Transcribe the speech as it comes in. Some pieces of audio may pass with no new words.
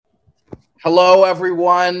Hello,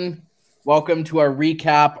 everyone. Welcome to our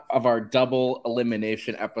recap of our double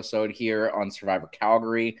elimination episode here on Survivor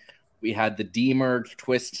Calgary. We had the demerge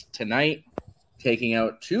twist tonight, taking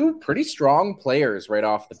out two pretty strong players right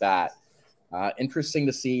off the bat. Interesting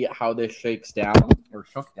to see how this shook down.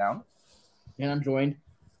 And I'm joined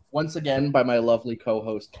once again by my lovely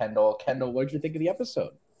co-host, Kendall. Kendall, what did you think of the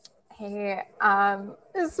episode? Hey,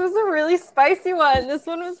 this was a really spicy one. This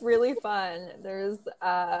one was really fun. There's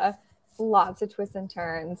lots of twists and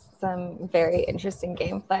turns, some very interesting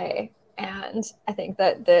gameplay, and I think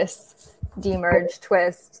that this demerge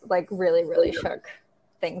twist really shook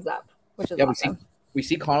things up, which is awesome. We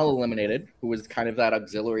see Connell eliminated, who was kind of that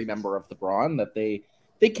auxiliary member of the Brawn that they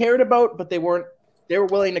cared about, but they were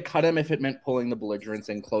willing to cut him if it meant pulling the belligerents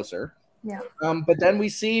in closer. Yeah. But then we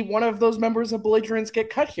see one of those members of belligerents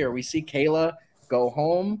get cut here. We see Kayla go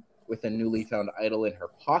home with a newly found idol in her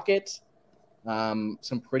pocket.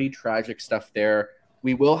 Some pretty tragic stuff there.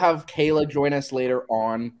 We will have Kayla join us later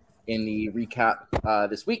on in the recap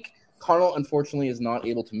this week. Connell, unfortunately, is not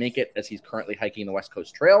able to make it as he's currently hiking the West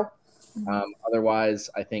Coast Trail. Otherwise,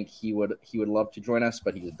 I think he would love to join us,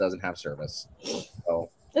 but he doesn't have service.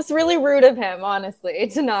 So it's really rude of him, honestly,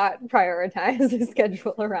 to not prioritize his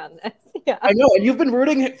schedule around this. Yeah, I know, and you've been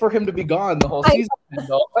rooting for him to be gone the whole season.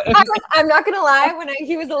 I'm not gonna lie. When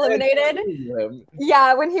he was eliminated,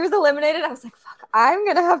 when he was eliminated, I was like, "Fuck, I'm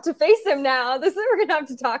gonna have to face him now. We're gonna have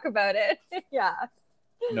to talk about it." Yeah.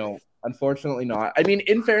 No, unfortunately not. I mean,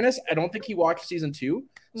 in fairness, I don't think he watched season 2,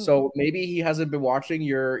 so maybe he hasn't been watching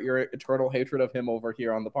your eternal hatred of him over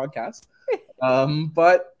here on the podcast.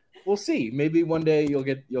 But we'll see. Maybe one day you'll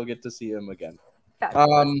get to see him again.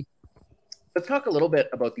 Let's talk a little bit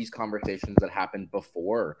about these conversations that happened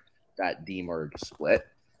before that demerge split.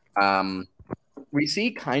 We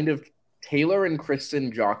see kind of Taylor and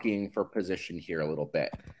Kristen jockeying for position here a little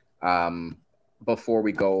bit. Before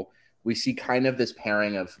we go, we see kind of this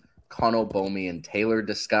pairing of Connell, Bomey, and Taylor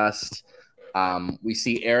discussed. We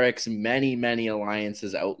see Eric's many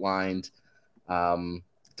alliances outlined.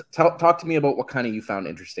 Talk to me about what kind of you found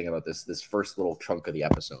interesting about this first little chunk of the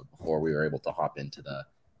episode before we were able to hop into the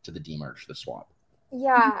demerge, the swap.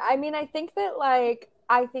 Yeah, I mean, I think that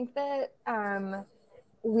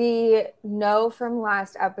we know from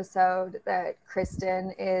last episode that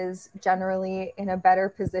Kristen is generally in a better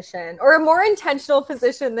position or a more intentional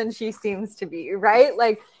position than she seems to be, right?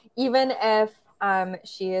 Like, even if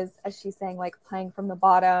she is, as she's saying, like playing from the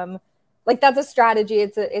bottom, like that's a strategy.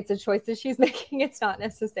 It's a choice that she's making. It's not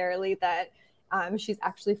necessarily that she's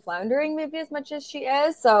actually floundering maybe as much as she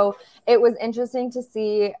is. So it was interesting to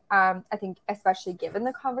see, I think, especially given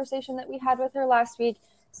the conversation that we had with her last week,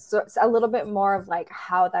 so a little bit more of like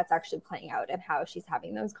how that's actually playing out and how she's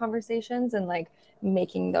having those conversations and like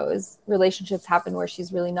making those relationships happen where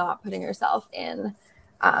she's really not putting herself in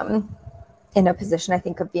a position, I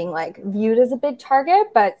think, of being like viewed as a big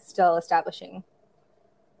target, but still establishing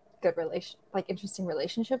good interesting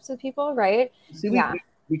relationships with people, right?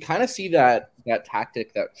 We kind of see that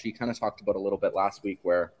tactic that she kind of talked about a little bit last week,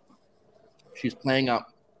 where she's playing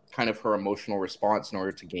up kind of her emotional response in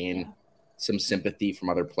order to gain some sympathy from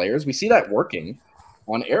other players. We see that working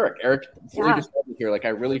on Eric. Eric fully decided here, like, I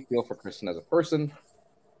really feel for Kristen as a person.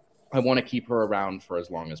 I want to keep her around for as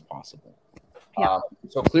long as possible.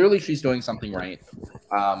 So clearly she's doing something right.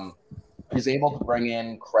 He's able to bring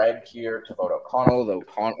in Craig here to vote out Connell, though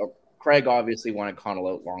Craig obviously wanted Connell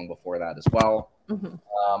out long before that as well.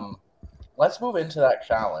 Let's move into that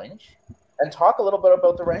challenge and talk a little bit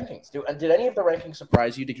about the rankings. Did any of the rankings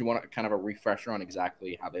surprise you? Did you want kind of a refresher on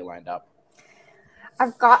exactly how they lined up?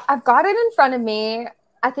 I've got it in front of me.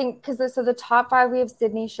 I think because the top 5, we have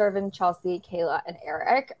Sydney, Shervin, Chelsea, Kayla, and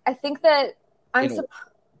Eric. I think that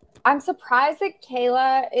I'm surprised that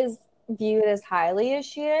Kayla is viewed as highly as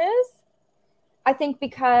she is. I think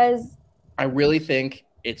because I really think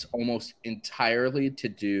it's almost entirely to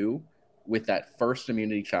do with that first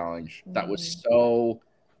immunity challenge that was so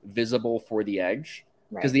visible for the Edge,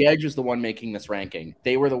 because the Edge is the one making this ranking.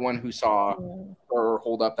 They were the one who saw her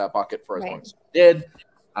hold up that bucket for as long as she did.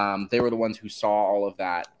 They were the ones who saw all of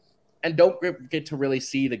that and don't get to really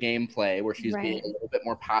see the gameplay where she's being a little bit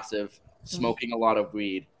more passive, smoking a lot of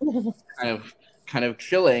weed, kind of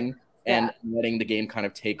chilling and letting the game kind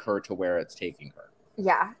of take her to where it's taking her.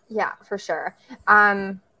 Yeah, for sure.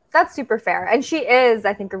 That's super fair. And she is,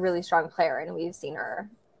 I think, a really strong player, and we've seen her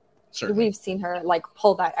like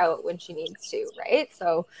pull that out when she needs to, right?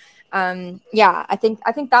 So I think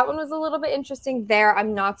that one was a little bit interesting there.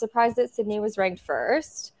 I'm not surprised that Sydney was ranked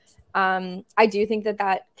first. I do think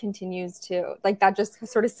that continues to, like, that just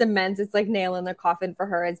sort of cements its like nail in the coffin for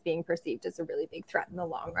her as being perceived as a really big threat in the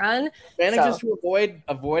long run. Manages to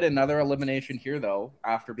avoid another elimination here, though,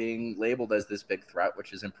 after being labeled as this big threat,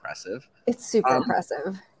 which is impressive. It's super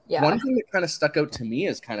impressive. Yeah. One thing that kind of stuck out to me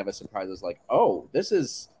as kind of a surprise was like, oh, this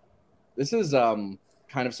is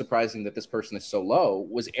kind of surprising that this person is so low,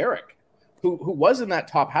 was Eric, who was in that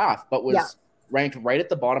top half, but was ranked right at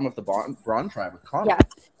the bottom of the Braun tribe with Connell. Yeah,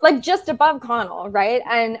 like just above Connell, right?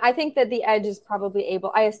 And I think that the Edge is probably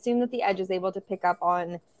able, I assume that the Edge is able to pick up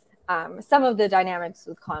on some of the dynamics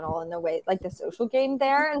with Connell and the way, like the social game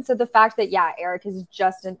there. And so the fact that, Eric is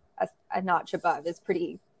just a notch above is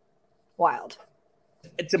pretty wild.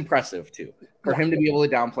 It's impressive, too. For him to be able to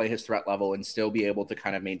downplay his threat level and still be able to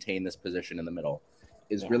kind of maintain this position in the middle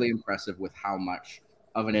is really impressive with how much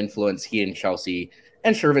of an influence he and Chelsea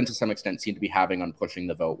and Shervin to some extent seem to be having on pushing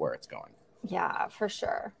the vote where it's going. Yeah, for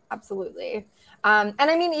sure. Absolutely. And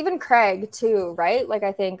I mean, even Craig too, right? Like,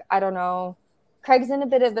 I don't know, Craig's in a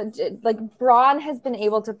bit of a, like, Braun has been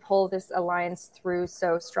able to pull this alliance through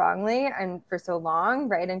so strongly and for so long,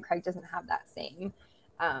 right? And Craig doesn't have that same,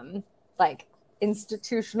 like,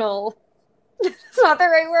 institutional, it's not the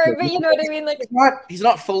right word, but you know what I mean? Like, he's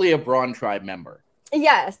not fully a Braun tribe member.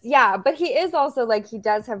 Yes, yeah, but he is also, like, he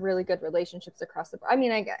does have really good relationships across the board. I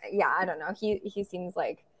mean, I don't know. He seems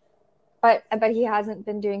like, but he hasn't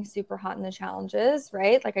been doing super hot in the challenges,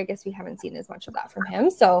 right? Like, I guess we haven't seen as much of that from him,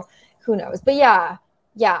 so who knows? But yeah,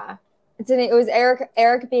 it was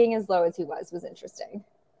Eric being as low as he was interesting.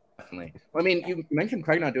 Definitely. Well, I mean, you mentioned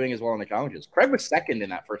Craig not doing as well in the challenges. Craig was second in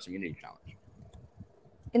that first immunity challenge.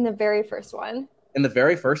 In the very first one. In the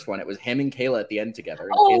very first one, it was him and Kayla at the end together.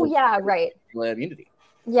 Oh, yeah, right. Kayla immunity.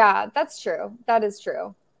 Yeah, that's true. That is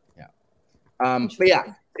true. Yeah. But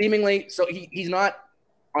yeah, seemingly, so he's not,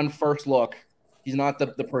 on first look, he's not the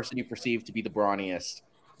person you perceive to be the brawniest,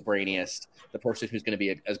 brainiest, the person who's going to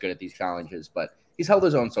be as good at these challenges, but he's held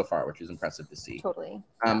his own so far, which is impressive to see. Totally.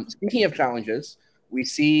 Speaking of challenges, we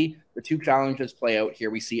see the two challenges play out here.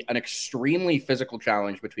 We see an extremely physical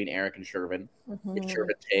challenge between Eric and Shervin, that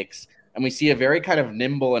Shervin takes. And we see a very kind of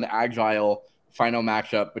nimble and agile final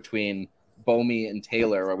matchup between Bomi and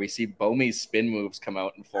Taylor, where we see Bomi's spin moves come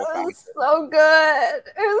out in full. It was so good.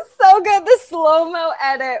 It was so good. The slow-mo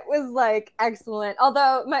edit was like excellent.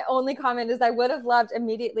 Although my only comment is I would have loved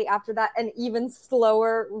immediately after that an even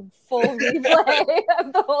slower full replay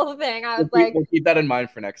of the whole thing. I was we'll keep that in mind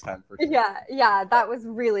for next time. For sure. Yeah, that was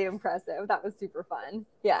really impressive. That was super fun.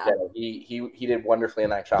 Yeah, he did wonderfully in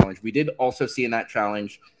that challenge. We did also see in that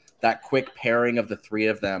challenge that quick pairing of the three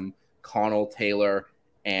of them, Connell, Taylor,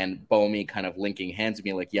 and Bomi kind of linking hands and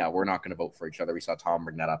being like, yeah, we're not going to vote for each other. We saw Tom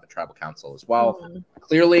bring that up at Tribal Council as well.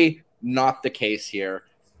 Clearly not the case here.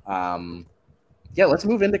 Let's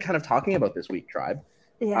move into kind of talking about this week, Tribe.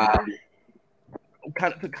 Yeah.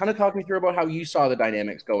 Kind of talk me through about how you saw the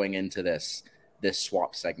dynamics going into this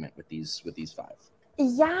swap segment with these five.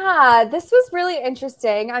 Yeah, this was really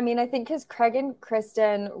interesting. I mean, I think because Craig and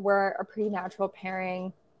Kristen were a pretty natural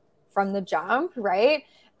pairing from the jump, right?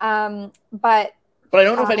 But I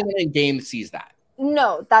don't know if anyone in game sees that.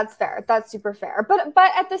 No, that's fair. That's super fair. But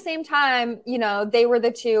at the same time, you know, they were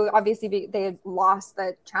the two. Obviously, they had lost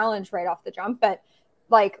the challenge right off the jump. But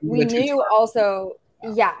like we knew also,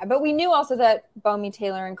 but we knew also that Bomi,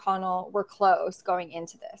 Taylor, and Connell were close going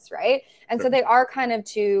into this, right? And so they are kind of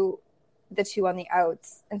the two on the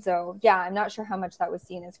outs. And so I'm not sure how much that was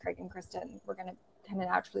seen as Craig and Kristen were going to kind of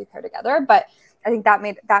naturally pair together. But I think that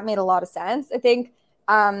made a lot of sense. I think.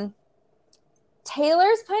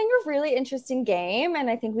 Taylor's playing a really interesting game, and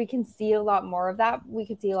I think we can see a lot more of that. We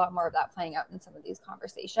could see a lot more of that playing out in some of these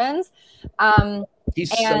conversations.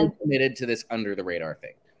 He's so committed to this under the radar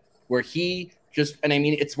thing, where he just, and I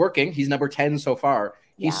mean, it's working. He's number 10 so far.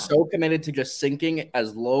 He's so committed to just sinking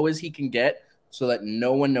as low as he can get so that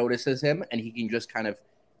no one notices him, and he can just kind of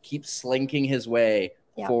keep slinking his way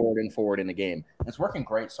forward and forward in the game. It's working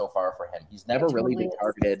great so far for him. He's never really been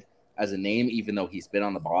targeted as a name, even though he's been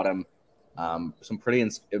on the bottom. Some pretty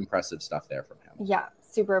impressive stuff there from him. Yeah,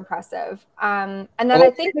 super impressive. And then I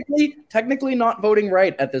think technically not voting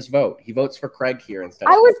right at this vote. He votes for Craig here instead.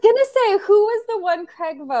 I was gonna say, who was the one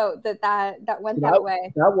Craig vote that went that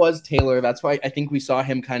way? That was Taylor. That's why I think we saw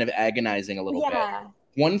him kind of agonizing a little bit.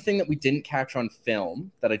 One thing that we didn't catch on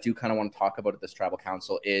film that I do kind of want to talk about at this Tribal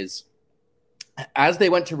Council is as they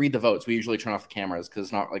went to read the votes, we usually turn off the cameras because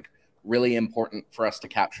it's not like really important for us to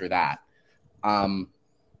capture that.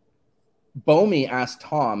 Bomi asked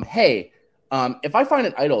Tom, hey, if I find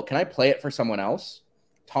an idol, can I play it for someone else?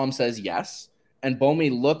 Tom says yes. And Bomi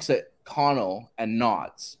looks at Connell and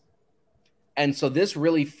nods. And so this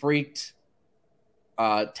really freaked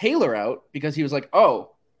Taylor out because he was like,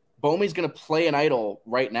 oh, Bomey's going to play an idol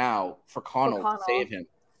right now for Connell to save him.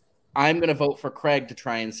 I'm going to vote for Craig to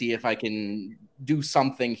try and see if I can do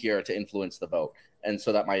something here to influence the vote. And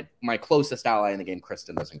so that my closest ally in the game,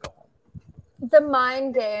 Kristen, doesn't go home. The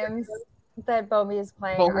mind games that Bomey is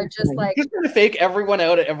playing are just like... He's going to fake everyone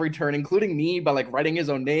out at every turn, including me, by like writing his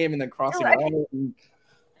own name and then crossing it out. And...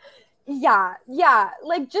 Yeah,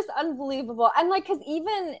 like just unbelievable. And like, because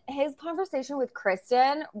even his conversation with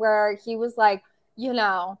Kristen, where he was like, you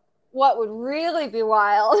know, what would really be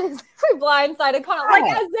wild is if we blindsided Connell, like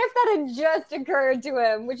as if that had just occurred to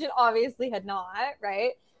him, which it obviously had not,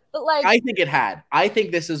 right? But like, I think it had. I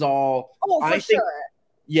think this is all. Oh, for sure.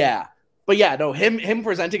 Yeah. But yeah, no, him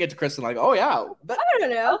presenting it to Kristen like, oh yeah, I don't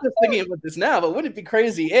know. I'm just thinking about this now, but wouldn't it be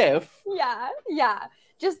crazy if? Yeah,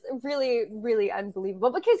 just really, really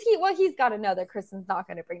unbelievable because he's got to know that Kristen's not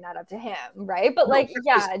going to bring that up to him, right? But like,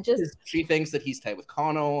 she thinks that he's tight with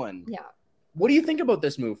Connell, and yeah. What do you think about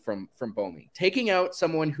this move from Bomey, taking out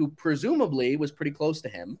someone who presumably was pretty close to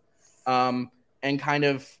him, and kind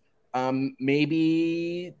of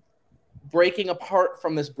maybe breaking apart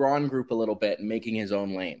from this Braun group a little bit and making his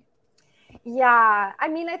own lane? Yeah, I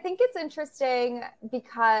mean, I think it's interesting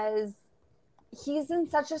because he's in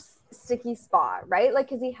such a sticky spot, right? Like,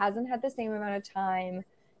 because he hasn't had the same amount of time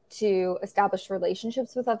to establish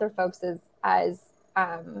relationships with other folks as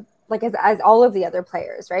all of the other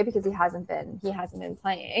players, right? Because he hasn't been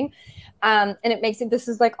playing, and it makes it. This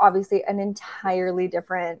is like obviously an entirely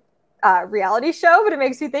different reality show, but it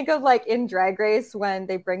makes me think of like in Drag Race when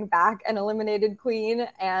they bring back an eliminated queen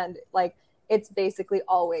and like. It's basically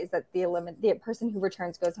always that the person who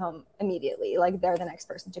returns goes home immediately. Like they're the next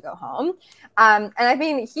person to go home. And I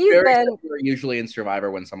mean, he's been usually in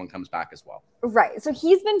Survivor when someone comes back as well. Right. So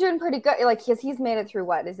he's been doing pretty good. Like he's made it through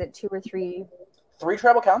what? Is it 2 or 3? 3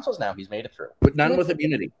 tribal councils now he's made it through, but none with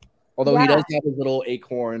immunity. Although he does have his little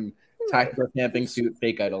acorn tactical camping suit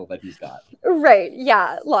fake idol that he's got. Right.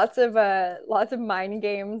 Yeah. Lots of mind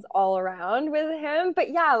games all around with him. But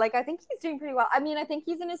yeah, like I think he's doing pretty well. I mean, I think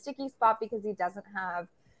he's in a sticky spot because he doesn't have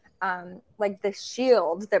like the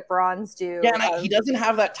shield that Braun's do. Yeah, and he doesn't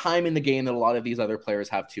have that time in the game that a lot of these other players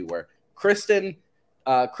have too, where Kristen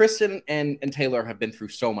and Taylor have been through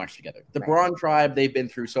so much together. The Braun tribe, they've been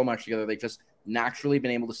through so much together. They've just naturally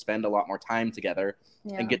been able to spend a lot more time together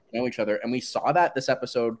and get to know each other. And we saw that this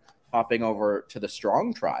episode hopping over to the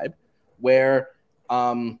Strong tribe where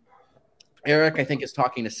Eric, I think, is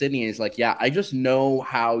talking to Sydney and he's like, yeah, I just know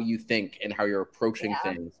how you think and how you're approaching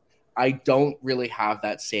things. I don't really have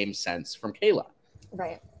that same sense from Kayla.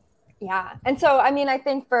 Right. Yeah. And so, I mean, I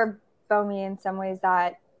think for Bomey in some ways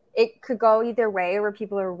that it could go either way where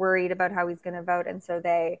people are worried about how he's going to vote. And so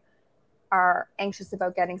they are anxious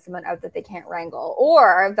about getting someone out that they can't wrangle.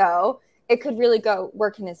 Or though it could really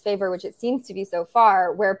work in his favor, which it seems to be so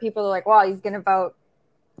far, where people are like, well, he's going to vote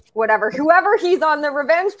whoever he's on the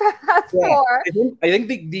revenge path for. I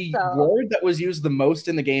think the word that was used the most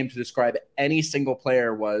in the game to describe any single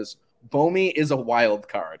player was Bomey is a wild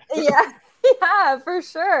card. Yeah, for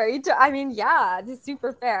sure. I mean, it's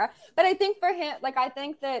super fair. But I think for him, like, I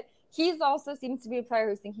think that he's also seems to be a player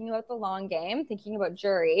who's thinking about the long game, thinking about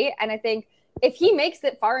jury. And I think if he makes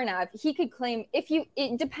it far enough, he could claim,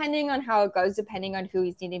 depending on how it goes, depending on who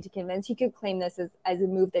he's needing to convince, he could claim this as a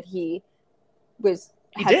move that he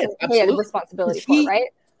had a responsibility for, right?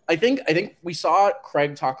 I think we saw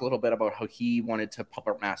Craig talk a little bit about how he wanted to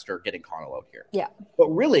puppet master getting Connell out here. Yeah. But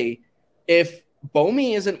really, if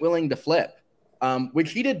Bomey isn't willing to flip,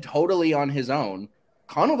 which he did totally on his own,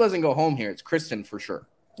 Connell doesn't go home here. It's Kristen for sure.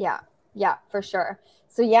 Yeah, for sure.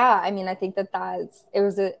 So I mean, I think it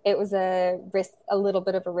was a risk, a little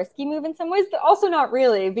bit of a risky move in some ways, but also not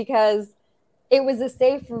really, because it was a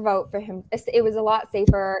safer vote for him. It was a lot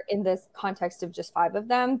safer in this context of just 5 of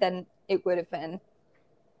them than it would have been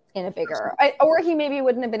in a bigger, or he maybe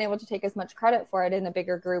wouldn't have been able to take as much credit for it in a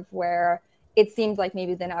bigger group where it seemed like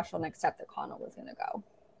maybe the natural next step that Connell was going to go.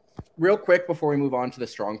 Real quick before we move on to the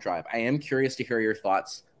Strong tribe, I am curious to hear your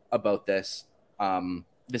thoughts about this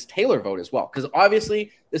this Taylor vote as well, because obviously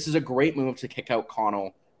this is a great move to kick out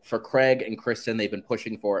Connell. For Craig and Kristen, they've been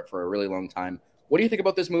pushing for it for a really long time. What do you think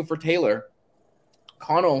about this move for Taylor?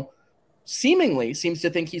 Connell seemingly seems to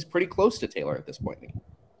think he's pretty close to Taylor at this point.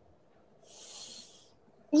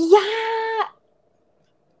 I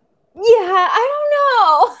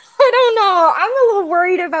don't know. I'm a little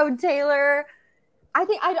worried about Taylor. I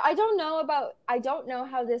think I don't know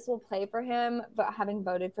how this will play for him, but having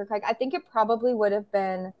voted for Craig, I think it probably would have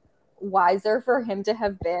been wiser for him to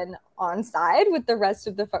have been on side with the rest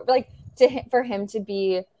of the folks, like for him to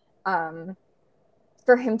be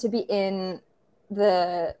for him to be in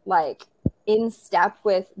the like in step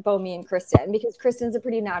with Bomi and Kristen, because Kristen's a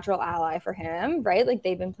pretty natural ally for him, right? Like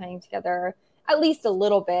they've been playing together at least a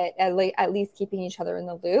little bit, at least keeping each other in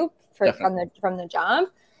the loop from the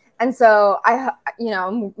jump. And so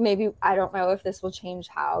maybe I don't know if this will change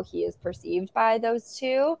how he is perceived by those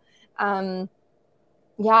two. I'm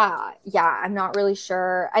not really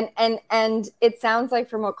sure. And it sounds like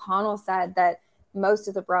from what Connell said that most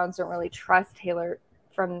of the Browns don't really trust Taylor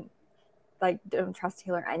don't trust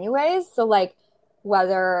Taylor anyways. So like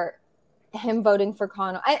whether him voting for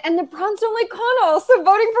Connell and the Browns don't like Connell, so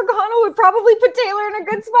voting for Connell would probably put Taylor in a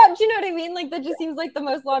good spot. Do you know what I mean? Like that just seems like the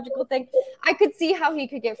most logical thing. I could see how he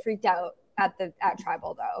could get freaked out at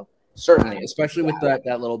Tribal though. Certainly, especially with that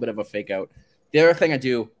little bit of a fake out. The other thing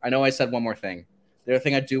I know I said one more thing. The other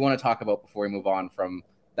thing I do want to talk about before we move on from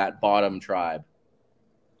that bottom tribe.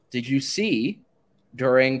 Did you see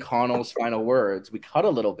during Connell's final words, we cut a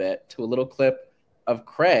little bit to a little clip of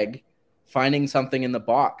Craig finding something in the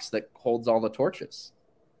box that holds all the torches?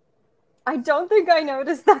 I don't think I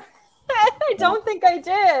noticed that. I don't think I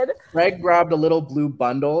did. Craig grabbed a little blue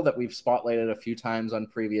bundle that we've spotlighted a few times on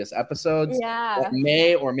previous episodes. Yeah. That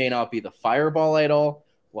may or may not be the fireball idol.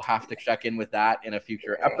 We'll have to check in with that in a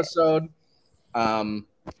future episode. But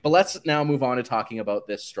let's now move on to talking about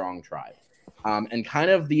this strong tribe. And kind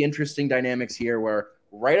of the interesting dynamics here where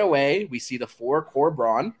right away we see the 4 core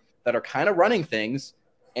brawn that are kind of running things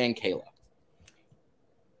and Kayla.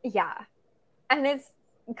 Yeah. And it's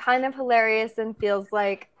kind of hilarious and feels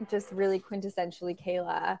like just really quintessentially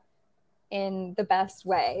Kayla in the best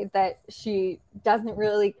way, that she doesn't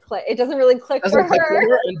really click. It doesn't really click for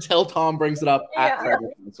her until Tom brings it up at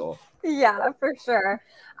Tribal Council. Yeah, for sure.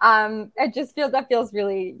 It feels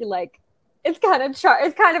really like it's kind of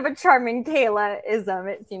a charming Kayla-ism.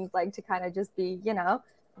 It seems like, to kind of just be,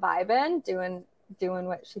 vibing, doing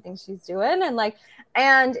what she thinks she's doing.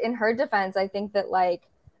 And in her defense, I think that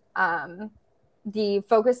the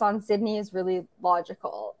focus on Sydney is really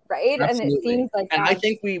logical, right? Absolutely. And it seems like I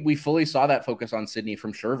think we fully saw that focus on Sydney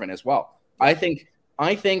from Shervin as well. I think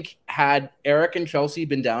had Eric and Chelsea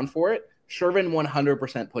been down for it, Shervin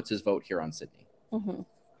 100% puts his vote here on Sydney. Mm-hmm.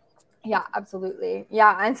 Yeah, absolutely.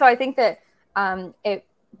 Yeah, and so I think that it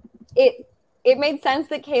made sense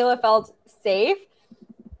that Kayla felt safe.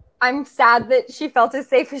 I'm sad that she felt as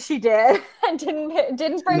safe as she did and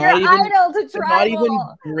didn't bring her idol to Tribal. Not even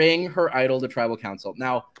bring her idol to Tribal Council.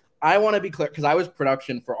 Now, I want to be clear, because I was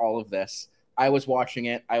production for all of this. I was watching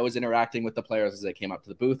it. I was interacting with the players as they came up to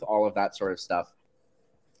the booth, all of that sort of stuff.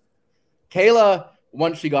 Kayla,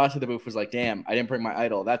 once she got to the booth, was like, damn, I didn't bring my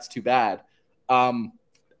idol. That's too bad.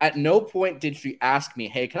 At no point did she ask me,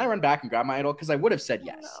 hey, can I run back and grab my idol? Because I would have said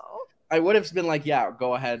yes. No. I would have been like, yeah,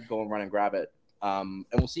 go ahead, go and run and grab it. And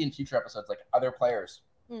we'll see in future episodes, like other players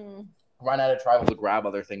run out of Tribal to grab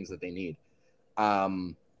other things that they need.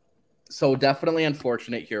 So definitely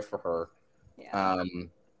unfortunate here for her. Yeah.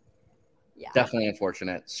 Definitely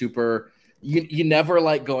unfortunate. Super. You never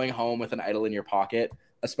like going home with an idol in your pocket,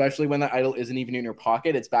 especially when the idol isn't even in your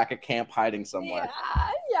pocket. It's back at camp hiding somewhere.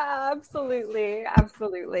 Yeah, absolutely.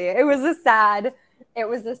 Absolutely. It was a sad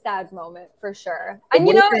moment for sure. And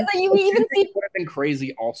you even see it would have been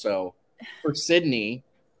crazy also for Sydney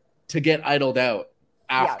to get idled out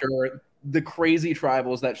after the crazy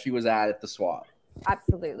tribals that she was at the swap.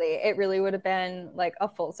 Absolutely. It really would have been like a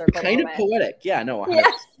full circle kind moment. Of poetic. Yeah, no. 100%.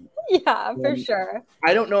 Yeah, for sure.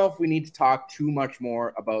 I don't know if we need to talk too much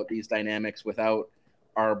more about these dynamics without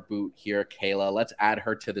our boot here, Kayla. Let's add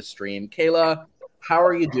her to the stream. Kayla, how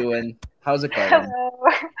are you doing? How's it going? Hello.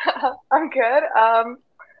 I'm good.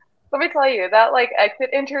 Let me tell you, that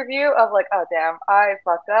exit interview of oh damn, I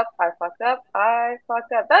fucked up.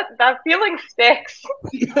 That feeling sticks.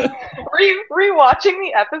 Rewatching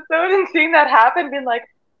the episode and seeing that happen, being like,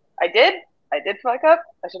 I did fuck up.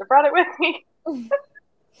 I should have brought it with me.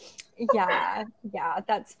 Yeah,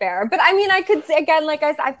 that's fair. But I mean, I could say again,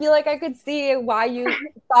 I feel like I could see why you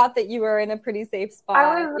thought that you were in a pretty safe spot.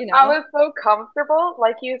 I was so comfortable,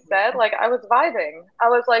 like you said, I was vibing. I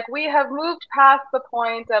was like, we have moved past the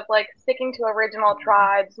point of sticking to original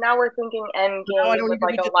tribes. Now we're thinking end game with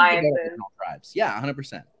alliances. Tribes. Yeah,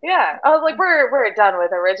 100%. Yeah, I was like, we're done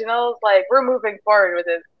with originals. We're moving forward with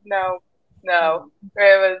it. No.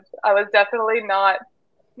 I was definitely not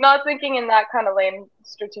thinking in that kind of lane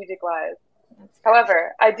strategic-wise.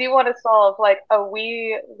 However, I do want to solve a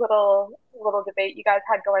wee little debate you guys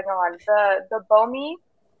had going on. The Bomi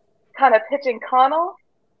kind of pitching Connell.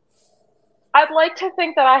 I'd like to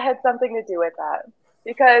think that I had something to do with that,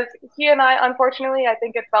 because he and I, unfortunately, I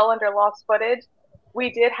think it fell under lost footage.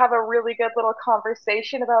 We did have a really good little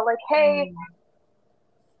conversation about hey,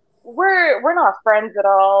 we're not friends at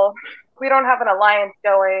all. We don't have an alliance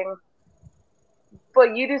going.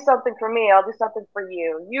 But you do something for me, I'll do something for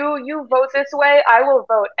you. You vote this way, I will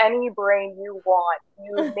vote any brain you want.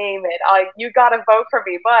 You name it. You gotta vote for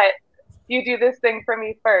me, but you do this thing for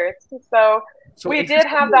me first. So we did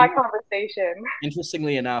have that conversation.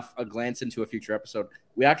 Interestingly enough, a glance into a future episode,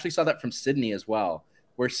 we actually saw that from Sydney as well,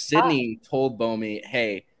 where Sydney told Bomi,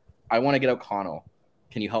 hey, I want to get out Connell.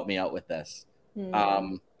 Can you help me out with this?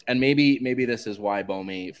 And maybe this is why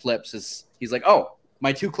Bomi flips. He's like, oh,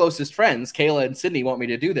 my two closest friends, Kayla and Sydney, want me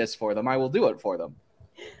to do this for them. I will do it for them.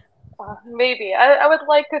 Maybe. I would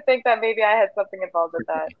like to think that maybe I had something involved with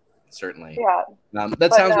that. Certainly. Yeah.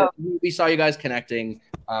 That sounds like we saw you guys connecting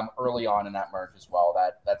early on in that merge as well.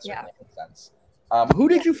 That certainly makes sense. Who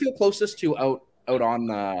did you feel closest to out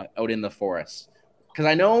in the forest? Because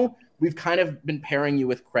I know we've kind of been pairing you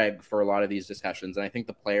with Craig for a lot of these discussions, and I think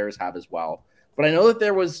the players have as well. But I know that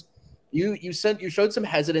there was you showed some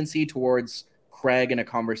hesitancy towards Craig in a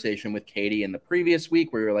conversation with Katie in the previous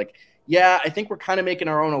week where you're like, yeah, I think we're kind of making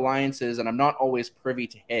our own alliances and I'm not always privy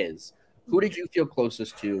to his. Who did you feel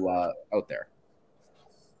closest to out there?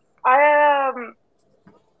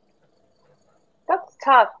 That's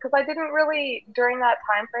tough because I didn't really, during that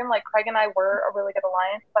time frame, like Craig and I were a really good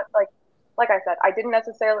alliance, but like I said, I didn't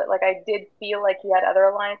necessarily, like I did feel like he had other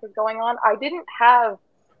alliances going on. I didn't have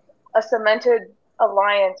a cemented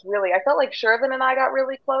alliance really. I felt like Shervin and I got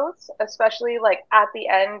really close, especially like at the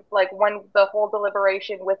end, like when the whole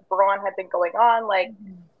deliberation with Braun had been going on, like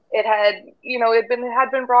it had,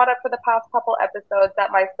 had been brought up for the past couple episodes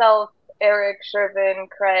that myself, Eric, Shervin,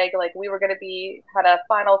 Craig, like we were going to be kind of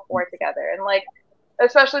final four together. And like,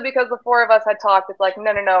 especially because the four of us had talked, it's like,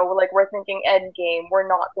 no, like we're thinking end game. We're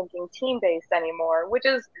not thinking team based anymore, which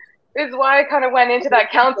is why I kind of went into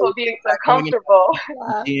that council being so comfortable.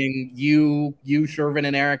 Being you, Shervin,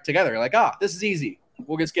 and Eric together. Like, this is easy.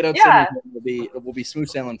 We'll just get out. Yeah. We'll be smooth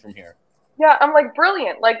sailing from here. Yeah, I'm like,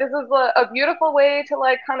 brilliant. Like, this is a beautiful way to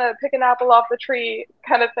like kind of pick an apple off the tree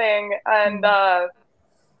kind of thing. And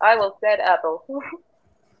I will said apple.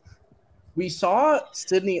 We saw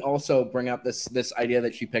Sydney also bring up this idea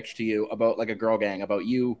that she pitched to you about like a girl gang, about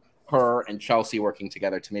you, her, and Chelsea working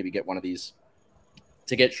together to maybe get one of these,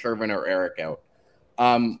 to get Shervin or Eric out.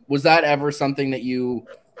 Was that ever something that you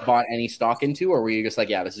bought any stock into, or were you just like,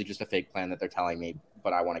 yeah, this is just a fake plan that they're telling me,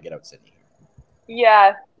 but I want to get out Sydney?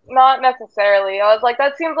 Yeah, not necessarily. I was like,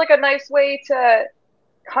 that seems like a nice way to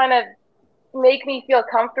kind of make me feel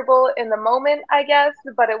comfortable in the moment, I guess,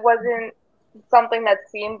 but it wasn't something that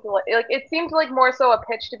seemed like it seemed like more so a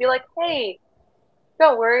pitch to be like, hey,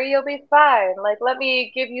 don't worry, you'll be fine. Like, let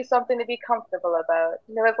me give you something to be comfortable about.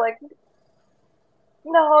 And it was like,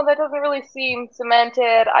 no, that doesn't really seem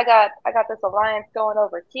cemented. I got this alliance going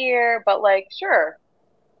over here, but like, sure,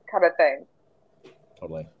 kind of thing.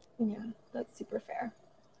 Totally. Yeah, that's super fair.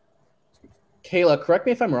 Kayla, correct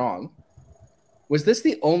me if I'm wrong. Was this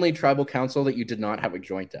the only tribal council that you did not have a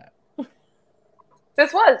joint at?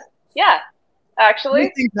 This was, yeah, actually.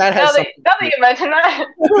 I think that now that you mention that.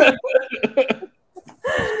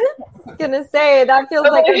 I was gonna say that feels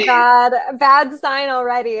like a bad sign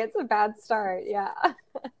already. It's a bad start. Yeah.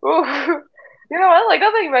 Ooh. You know what? Like,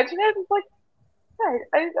 now that you mention it, it's like,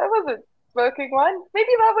 I wasn't smoking one. Maybe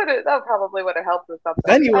that probably would have helped with something.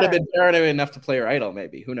 Then you would have been paranoid enough to play your idol,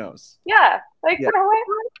 maybe. Who knows? Yeah. Like, you know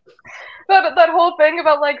what? That whole thing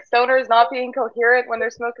about like stoners not being coherent when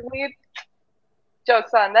they're smoking weed.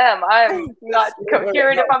 Joke's on them. I'm not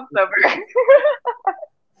coherent if I'm sober.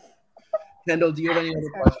 Kendall, do you have any other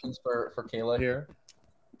questions for Kayla here?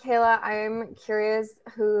 Kayla, I'm curious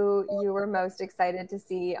who you were most excited to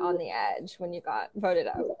see on the edge when you got voted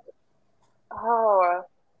out. Oh,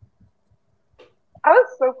 I was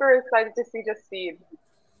super excited to see Justine.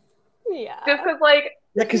 Yeah. Just because, like,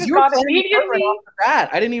 because you were immediately right off the bat.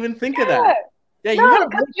 I didn't even think of that. Yeah, you had a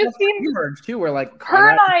Justine merge too, where like her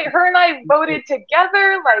and I voted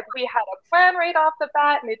together. Like, we had a plan right off the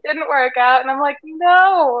bat, and it didn't work out. And I'm like,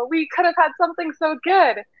 no, we could have had something so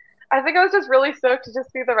good. I think I was just really stoked to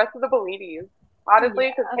just see the rest of the Bellinis.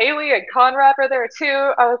 Honestly, because Haley and Conrad were there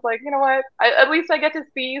too. I was like, you know what? At least I get to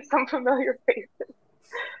see some familiar faces.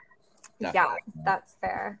 Yeah, that's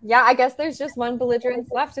fair. Yeah, I guess there's just one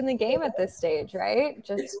belligerent left in the game at this stage, right?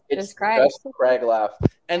 Just Craig. Just Craig left,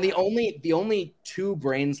 and the only two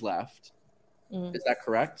brains left. Is that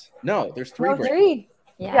correct? No, there's three. Brains. Three.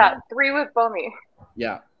 Yeah, three with Bomi.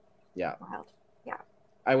 Yeah. Wow. Yeah.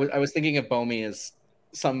 I was thinking of Bomi as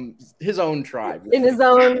his own tribe. In his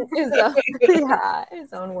own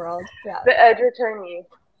world. Yeah. The edge attorney.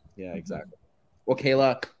 Yeah, exactly. Well,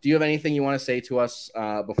 Kayla, do you have anything you want to say to us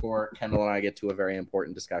before Kendall and I get to a very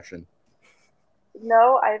important discussion?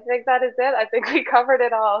 No, I think that is it. I think we covered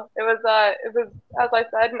it all. It was, as I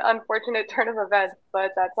said, an unfortunate turn of events,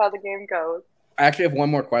 but that's how the game goes. I actually have one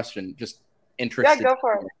more question. Just Yeah, interested. go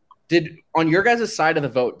for it. Did on your guys' side of the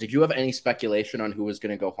vote, did you have any speculation on who was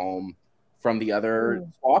going to go home from the other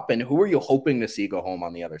swap, and who were you hoping to see go home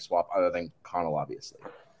on the other swap, other than Connell, obviously?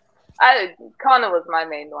 Connor was my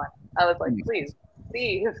main one. I was like, please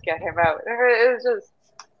get him out. It was just,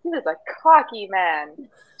 he was a cocky man,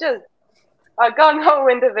 just a gung ho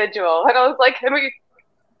individual, and I was like,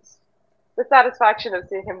 the satisfaction of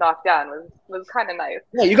seeing him knocked down was kind of nice.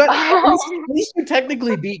 Yeah, you got at least you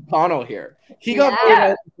technically beat Connell here. He got voted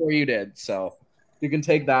out before you did, so you can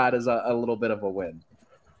take that as a little bit of a win.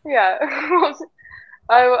 Yeah,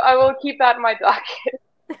 I will keep that in my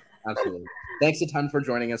docket. Absolutely. Thanks a ton for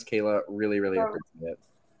joining us, Kayla. Really, really appreciate it.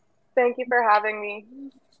 Thank you for having me.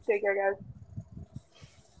 Take care, guys.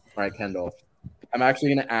 All right, Kendall. I'm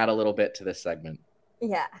actually going to add a little bit to this segment.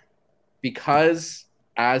 Yeah. Because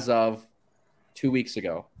as of 2 weeks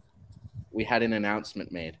ago, we had an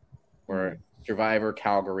announcement made where Survivor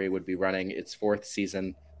Calgary would be running its 4th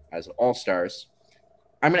season as All-Stars.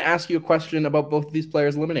 I'm going to ask you a question about both of these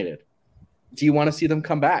players eliminated. Do you want to see them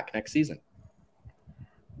come back next season?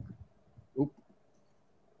 Oop.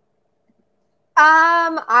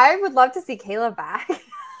 I would love to see Kayla back.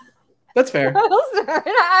 That's fair.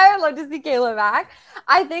 I would love to see Kayla back.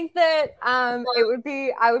 I think that I would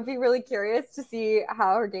be really curious to see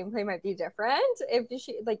how her gameplay might be different if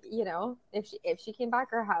she if she came back,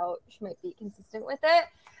 or how she might be consistent with it.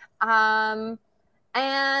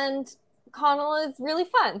 And Connell is really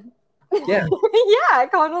fun. Yeah. Yeah,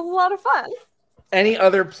 Connell's a lot of fun. Any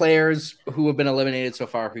other players who have been eliminated so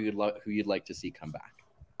far who you'd like to see come back?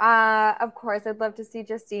 Of course, I'd love to see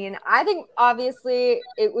Justine. I think obviously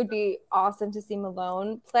it would be awesome to see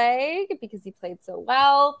Malone play because he played so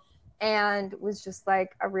well and was just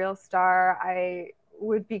like a real star. I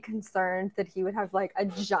would be concerned that he would have like a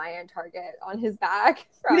giant target on his back.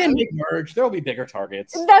 We didn't make merge. There'll be bigger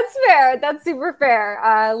targets. That's fair. That's super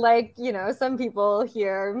fair. Like, some people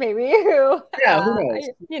here maybe who knows?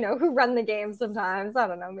 Who run the game sometimes. I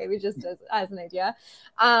don't know, maybe just as an idea.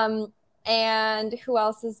 And who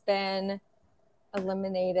else has been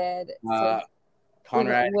eliminated?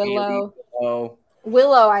 Conrad, Willow. Haley,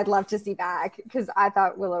 Willow, I'd love to see back because I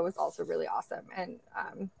thought Willow was also really awesome, and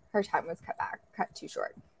her time was cut too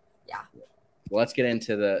short. Yeah. Well, let's get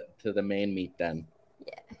into the main meat then.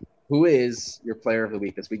 Yeah. Who is your player of the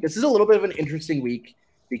week this week? This is a little bit of an interesting week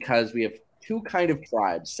because we have two kind of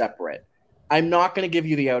tribes separate. I'm not going to give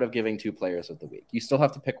you the out of giving 2 players of the week. You still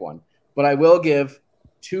have to pick one, but I will give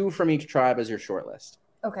 2 from each tribe as your short list.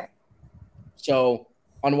 Okay. So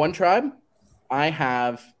on one tribe, I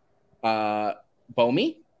have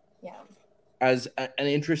Bomi as an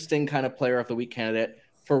interesting kind of player of the week candidate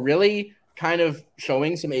for really kind of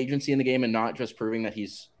showing some agency in the game and not just proving that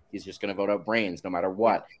he's just going to vote out brains no matter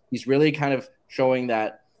what. He's really kind of showing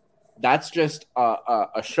that that's just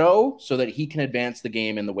a show so that he can advance the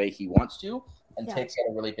game in the way he wants to and takes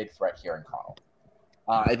out a really big threat here in Connell.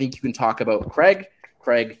 I think you can talk about Craig.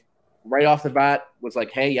 Craig, right off the bat, was like,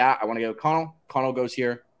 hey, yeah, I want to go with Connell. Connell goes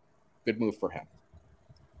here. Good move for him.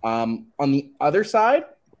 On the other side,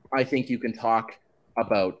 I think you can talk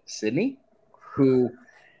about Sydney, who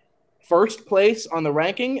first place on the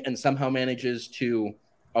ranking and somehow manages to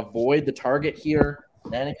avoid the target here,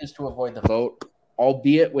 manages to avoid the vote,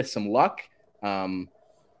 albeit with some luck,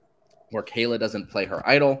 where Kayla doesn't play her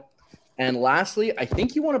idol. And lastly, I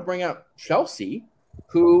think you want to bring up Chelsea,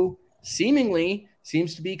 who seemingly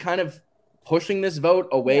seems to be kind of pushing this vote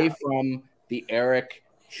away from the Eric,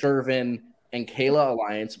 Shervin, and Kayla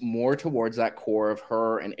alliance more towards that core of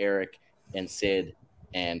her and Eric and Sid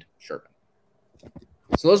and Shervin.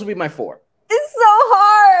 So those would be my 4. It's so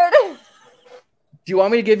hard. Do you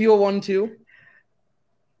want me to give you a 1-2?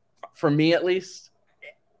 For me, at least?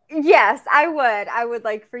 Yes, I would. I would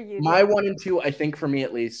like for you. My 1 and 2, I think for me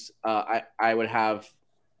at least, I would have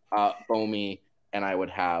Bomi, and I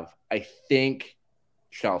would have, I think,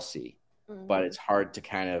 Chelsea. But it's hard to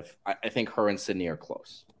kind of, I think her and Sydney are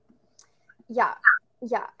close. Yeah,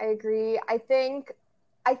 I agree. I think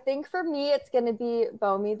for me it's going to be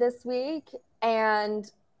Bomi this week,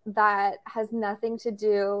 and that has nothing to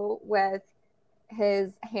do with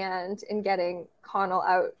his hand in getting Connell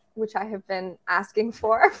out, which I have been asking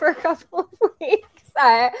for a couple of weeks.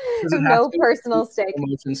 I have no personal stake.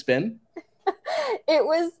 Motion spin. It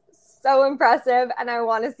was so impressive, and I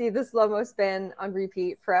want to see the slow-mo spin on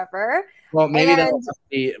repeat forever. Well, maybe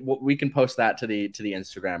we can post that to the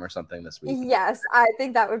Instagram or something this week. Yes, I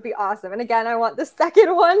think that would be awesome. And again, I want the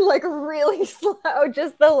second one like really slow,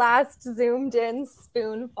 just the last zoomed in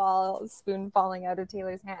spoon falling out of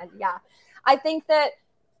Taylor's hand. Yeah, I think that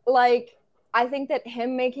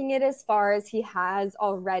him making it as far as he has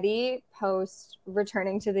already post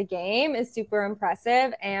returning to the game is super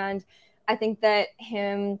impressive, and I think that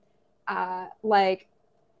him I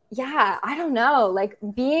don't know, like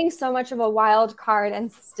being so much of a wild card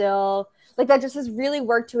and still like that just has really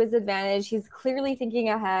worked to his advantage. He's clearly thinking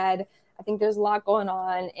ahead. I think there's a lot going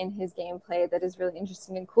on in his gameplay that is really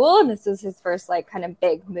interesting and cool. And this is his first like kind of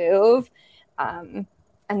big move. And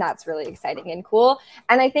that's really exciting and cool.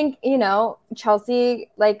 And I think, Chelsea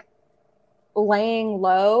like laying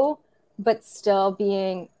low, but still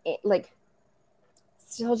being like,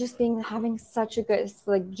 having such a good,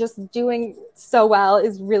 like just doing so well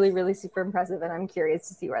is really, really super impressive. And I'm curious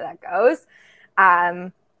to see where that goes.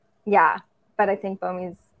 But I think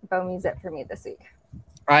Bomey's it for me this week.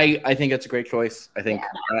 I think it's a great choice. I think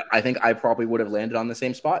I probably would have landed on the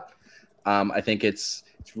same spot. I think it's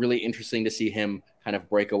really interesting to see him kind of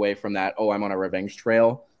break away from that, I'm on a revenge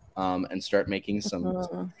trail, and start making some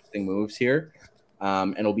interesting moves here.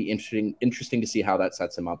 And it'll be interesting to see how that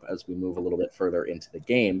sets him up as we move a little bit further into the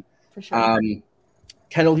game. For sure.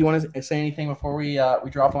 Kendall, do you want to say anything before we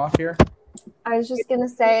drop off here? I was just going to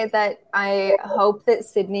say that I hope that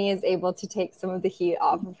Sydney is able to take some of the heat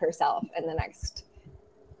off of herself in the next.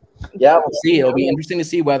 Yeah, we'll see. It'll be interesting to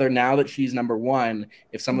see whether now that she's number one,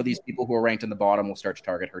 if some of these people who are ranked in the bottom will start to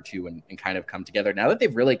target her too and kind of come together. Now that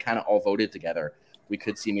they've really kind of all voted together, we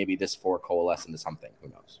could see maybe this 4 coalesce into something. Who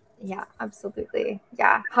knows? Yeah, absolutely.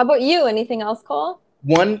 Yeah. How about you? Anything else, Cole?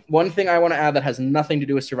 One thing I want to add that has nothing to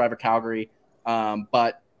do with Survivor Calgary,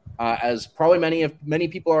 but as probably many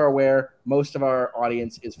people are aware, most of our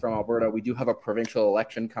audience is from Alberta. We do have a provincial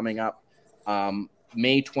election coming up.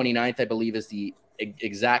 May 29th, I believe, is the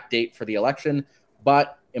exact date for the election.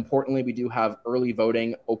 But importantly, we do have early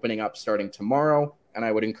voting opening up starting tomorrow, and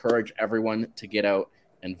I would encourage everyone to get out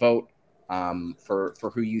and vote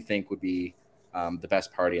for who you think would be the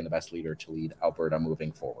best party and the best leader to lead Alberta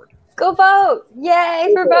moving forward. Go vote!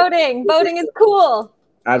 Yay for voting! Voting is cool.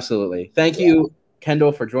 Absolutely. Thank you,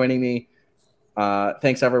 Kendall, for joining me.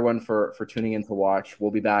 Thanks everyone for tuning in to watch.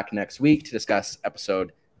 We'll be back next week to discuss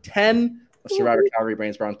episode 10 of Survivor Calgary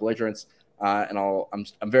Brains, Browns, Belligerents. And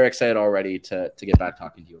I'm very excited already to get back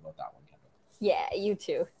talking to you about that one, Kendall. Yeah, you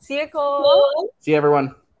too. See you, Cole. See you,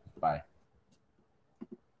 everyone. Bye.